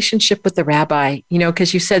the relationship with the rabbi,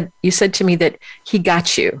 because you said to me that he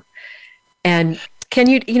got you. And can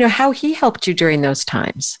you, how he helped you during those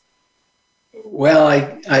times? Well,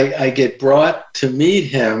 I get brought to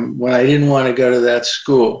meet him when I didn't want to go to that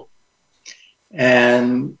school.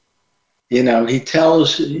 And, he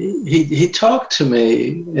talked to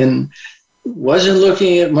me and wasn't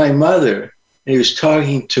looking at my mother. He was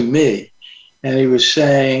talking to me. And he was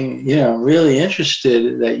saying, I'm really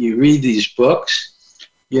interested that you read these books.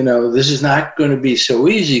 This is not going to be so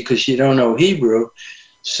easy because you don't know Hebrew.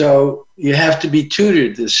 So you have to be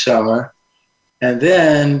tutored this summer. And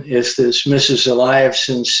then if this Mrs.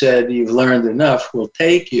 Eliason said, you've learned enough, we'll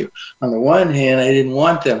take you. On the one hand, I didn't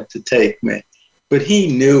want them to take me, but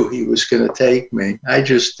he knew he was going to take me. I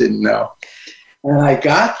just didn't know. And I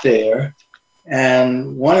got there,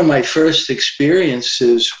 and one of my first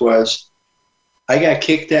experiences was I got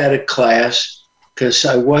kicked out of class because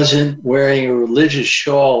I wasn't wearing a religious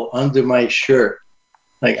shawl under my shirt.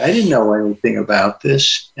 Like, I didn't know anything about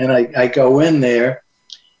this. And I go in there,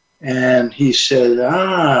 and he said,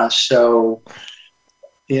 so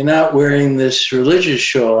you're not wearing this religious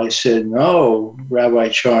shawl? I said, no, Rabbi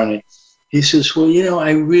Charney. He says, well,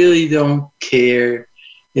 I really don't care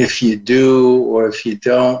if you do or if you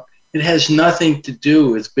don't. It has nothing to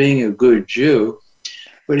do with being a good Jew.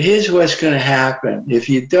 But here's what's going to happen. If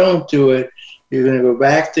you don't do it, you're going to go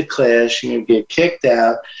back to class, you're going to get kicked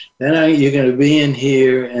out, then you're going to be in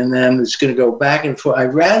here, and then it's going to go back and forth.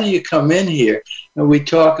 I'd rather you come in here and we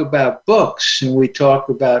talk about books and we talk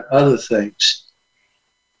about other things.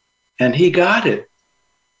 And he got it.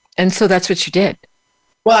 And so that's what you did.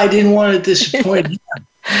 Well, I didn't want to disappoint him.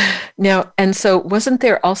 Now, and so wasn't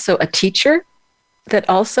there also a teacher that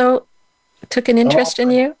also took an interest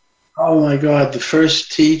in you? Oh, my God. The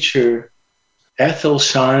first teacher, Ethel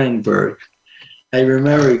Sonnenberg. I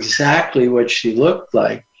remember exactly what she looked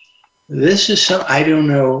like. This is I don't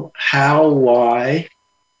know how, why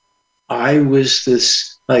I was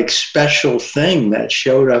this like special thing that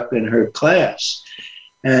showed up in her class.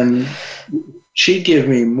 And she'd give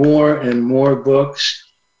me more and more books.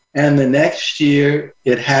 And the next year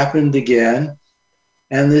it happened again.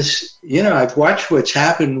 And this, I've watched what's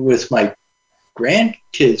happened with my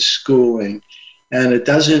grandkids' schooling, and it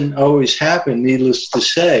doesn't always happen, needless to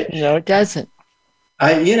say. No, it doesn't.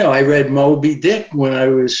 I read Moby Dick when I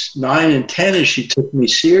was 9 and 10, and she took me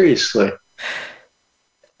seriously.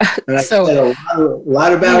 And I said a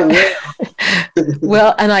lot about women.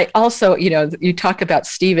 Well, and I also, you talk about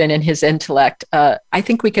Stephen and his intellect. I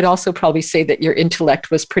think we could also probably say that your intellect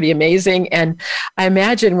was pretty amazing. And I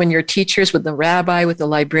imagine when your teachers, with the rabbi, with the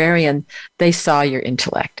librarian, they saw your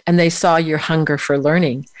intellect and they saw your hunger for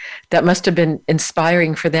learning. That must have been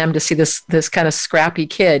inspiring for them to see this kind of scrappy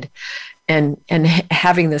kid and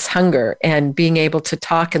having this hunger and being able to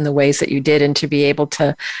talk in the ways that you did, and to be able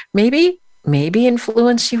to maybe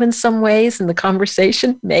influence you in some ways in the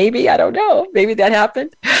conversation. Maybe, I don't know. Maybe that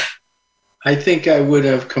happened. I think I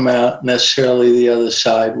wouldn't have come out necessarily the other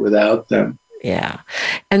side without them. Yeah.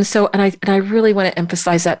 And so, and I really want to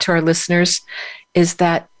emphasize that to our listeners, is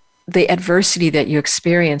that the adversity that you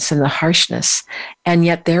experience and the harshness, and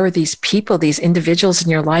yet there were these people, these individuals in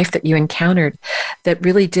your life that you encountered that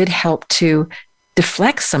really did help to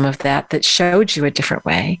deflect some of that showed you a different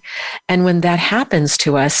way. And when that happens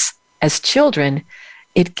to us as children,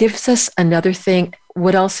 it gives us another thing.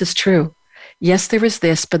 What else is true? Yes, there is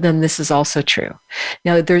this, but then this is also true.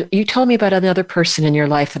 Now, you told me about another person in your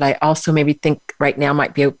life that I also maybe think right now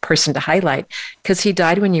might be a person to highlight, because he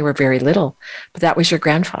died when you were very little, but that was your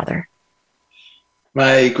grandfather.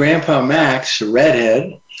 My grandpa Max, a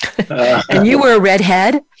redhead. And you were a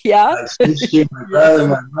redhead? Yeah. My sister, my brother,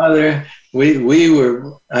 my mother.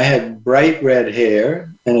 I had bright red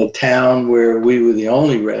hair in a town where we were the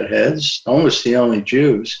only redheads, almost the only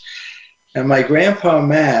Jews. And my grandpa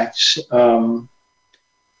Max,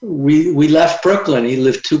 we left Brooklyn. He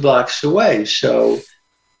lived 2 blocks away. So,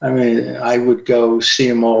 I would go see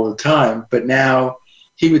him all the time. But now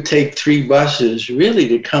he would take 3 buses really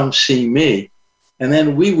to come see me. And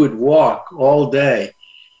then we would walk all day.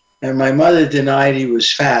 And my mother denied he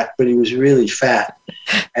was fat, but he was really fat.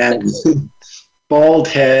 And bald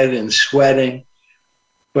head and sweating.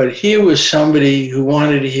 But here was somebody who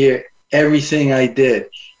wanted to hear everything I did.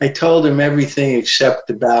 I told him everything except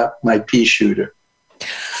about my pea shooter.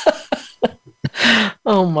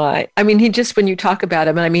 Oh my. He just, when you talk about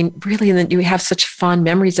him, really, and then you have such fond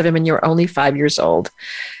memories of him, and you're only 5 years old.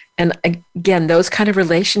 And again, those kind of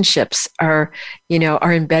relationships are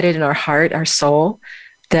embedded in our heart, our soul,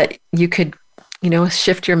 that you could,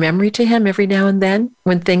 shift your memory to him every now and then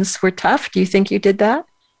when things were tough. Do you think you did that?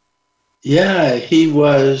 Yeah, he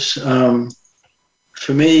was,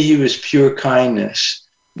 for me, he was pure kindness.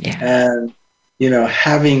 Yeah. And,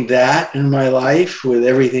 having that in my life with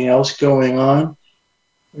everything else going on,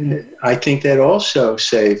 I think that also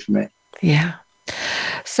saved me. Yeah.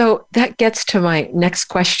 So that gets to my next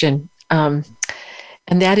question. And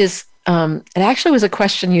that is, it actually was a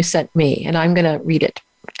question you sent me, and I'm going to read it.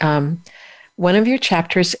 One of your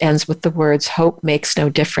chapters ends with the words, "Hope makes no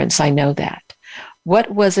difference. I know that.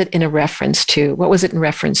 What was it in reference to? What was it in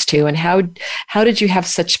reference to? And how did you have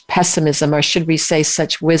such pessimism, or should we say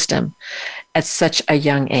such wisdom, at such a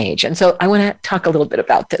young age? And so I want to talk a little bit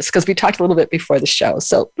about this, because we talked a little bit before the show.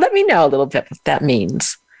 So let me know a little bit what that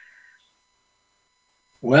means.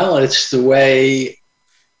 Well, it's the way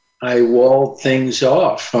I walled things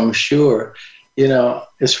off, I'm sure.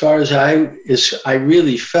 As far as I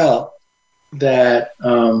really felt that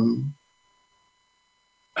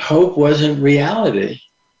hope wasn't reality.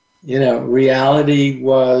 Reality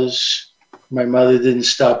was my mother didn't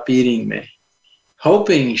stop beating me.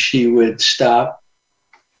 Hoping she would stop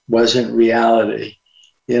wasn't reality.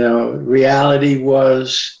 Reality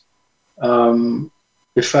was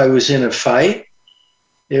if I was in a fight,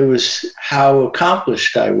 it was how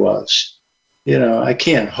accomplished I was. I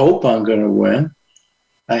can't hope I'm going to win.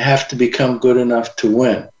 I have to become good enough to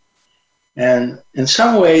win. And in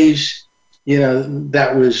some ways,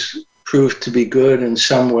 that was proved to be good. In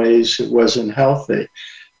some ways, it wasn't healthy.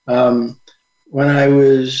 When I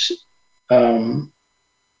was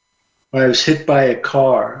hit by a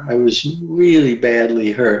car, I was really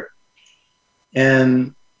badly hurt.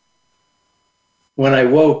 And when I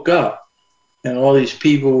woke up, and all these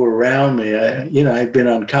people were around me, I'd been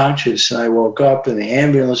unconscious, and I woke up, and the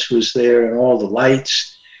ambulance was there, and all the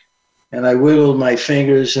lights, and I wiggled my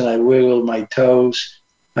fingers, and I wiggled my toes.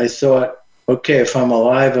 I thought, okay, if I'm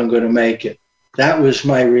alive, I'm going to make it. That was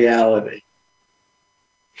my reality.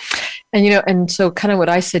 And, and so kind of what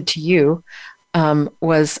I said to you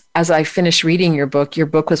was, as I finished reading your book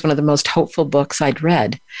was one of the most hopeful books I'd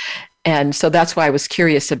read. And so that's why I was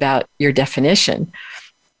curious about your definition.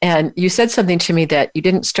 And you said something to me that you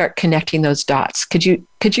didn't start connecting those dots. Could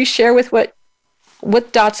you share with what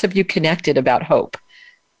dots have you connected about hope?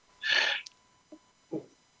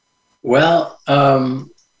 Well,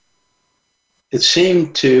 it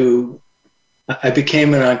seemed I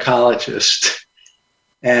became an oncologist,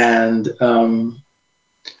 and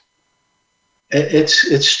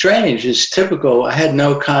it's strange. It's typical. I had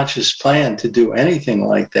no conscious plan to do anything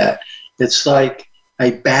like that. It's like I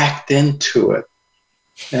backed into it.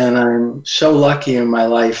 And I'm so lucky in my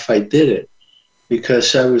life I did it,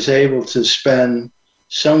 because I was able to spend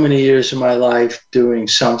so many years of my life doing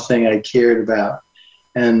something I cared about,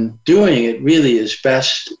 and doing it really as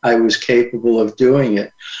best I was capable of doing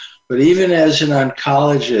it. But even as an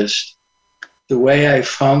oncologist, the way I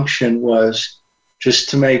functioned was just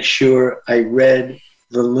to make sure I read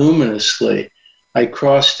voluminously. I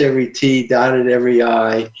crossed every T, dotted every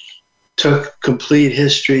I, took complete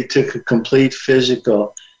history, took a complete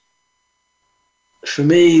physical. For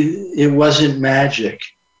me, it wasn't magic.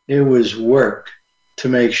 It was work to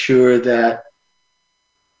make sure that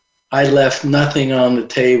I left nothing on the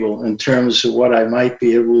table in terms of what I might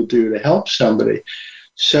be able to do to help somebody.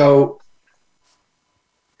 So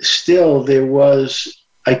still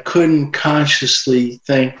I couldn't consciously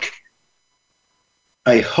think,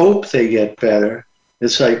 I hope they get better.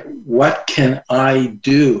 It's like, what can I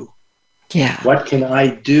do? Yeah. What can I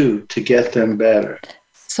do to get them better?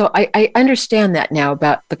 So I understand that now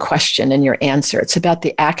about the question and your answer. It's about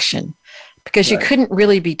the action, because Right. You couldn't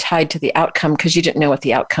really be tied to the outcome because you didn't know what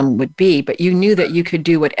the outcome would be, but you knew that you could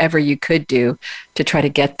do whatever you could do to try to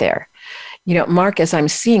get there. Mark, as I'm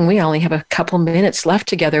seeing, we only have a couple minutes left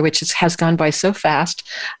together, which has gone by so fast.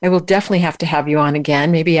 I will definitely have to have you on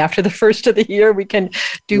again. Maybe after the first of the year, we can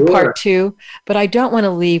do Sure. part 2. But I don't want to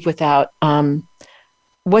leave without,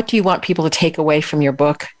 what do you want people to take away from your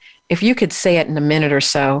book? If you could say it in a minute or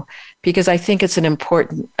so, because I think it's an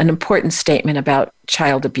important statement about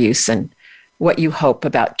child abuse and what you hope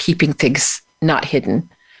about keeping things not hidden.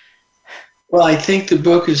 Well, I think the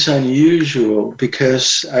book is unusual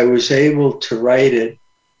because I was able to write it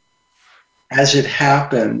as it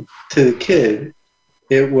happened to the kid.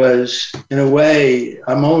 It was, in a way,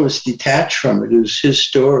 I'm almost detached from it. It was his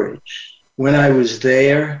story. When I was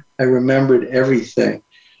there, I remembered everything.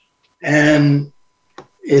 And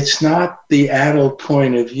it's not the adult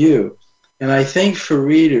point of view. And I think for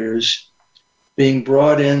readers, being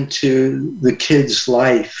brought into the kid's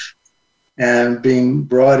life and being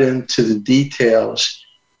brought into the details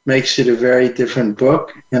makes it a very different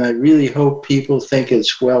book. And I really hope people think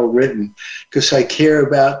it's well written, because I care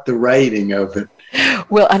about the writing of it.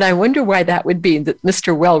 Well, and I wonder why that would be, that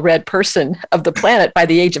Mr. Well-read person of the planet by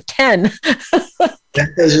the age of 10.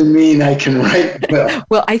 That doesn't mean I can write well.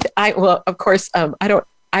 Well, of course,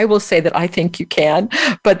 I will say that I think you can,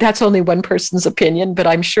 but that's only one person's opinion. But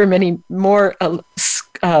I'm sure many more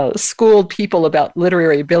schooled people about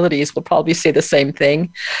literary abilities will probably say the same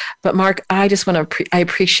thing. But Mark, I just want to, I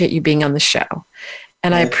appreciate you being on the show.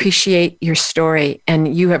 And I appreciate your story.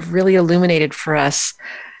 And you have really illuminated for us,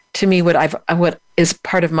 to me, what is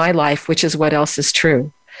part of my life, which is what else is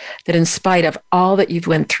true. That in spite of all that you've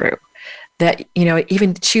went through, that,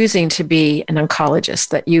 even choosing to be an oncologist,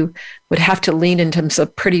 that you would have to lean into some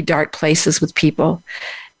pretty dark places with people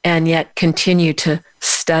and yet continue to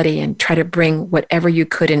study and try to bring whatever you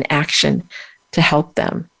could in action to help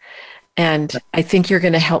them. And I think you're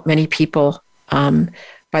going to help many people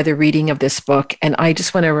by the reading of this book. And I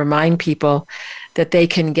just want to remind people that they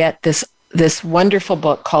can get this wonderful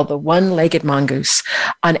book called The One-Legged Mongoose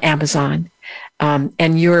on Amazon.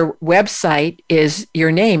 And your website is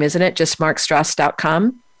your name, isn't it? Just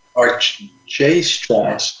marcstraus.com?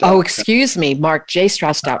 MarcJStrauss.com. Oh, excuse me,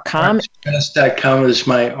 MarcJStrauss.com. MarcJStrauss.com is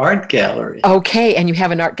my art gallery. Okay, and you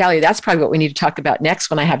have an art gallery. That's probably what we need to talk about next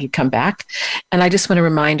when I have you come back. And I just want to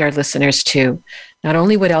remind our listeners, too, not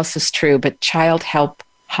only what else is true, but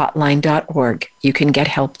childhelphotline.org. You can get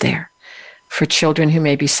help there for children who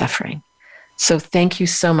may be suffering. So thank you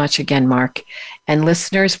so much again, Marc. And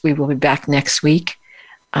listeners, we will be back next week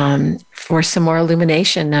for some more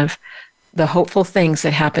illumination of the hopeful things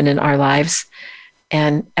that happen in our lives.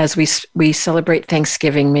 And as we celebrate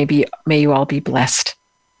Thanksgiving, may you all be blessed.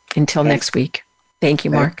 Until next week. Thank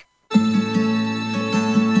you, Marc.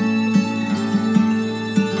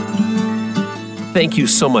 Thank you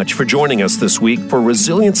so much for joining us this week for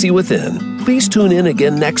Resiliency Within. Please tune in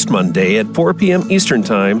again next Monday at 4 p.m. Eastern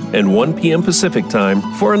Time and 1 p.m. Pacific Time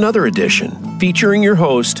for another edition, featuring your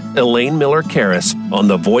host, Elaine Miller-Karras, on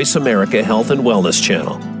the Voice America Health and Wellness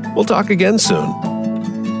Channel. We'll talk again soon.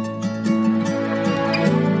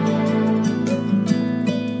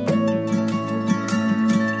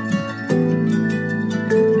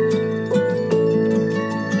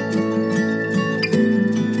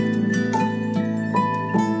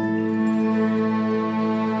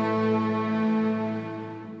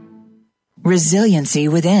 Resiliency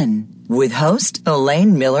Within, with host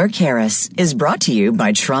Elaine Miller-Karras, is brought to you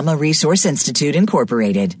by Trauma Resource Institute,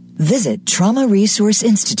 Incorporated. Visit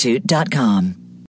traumaresourceinstitute.com.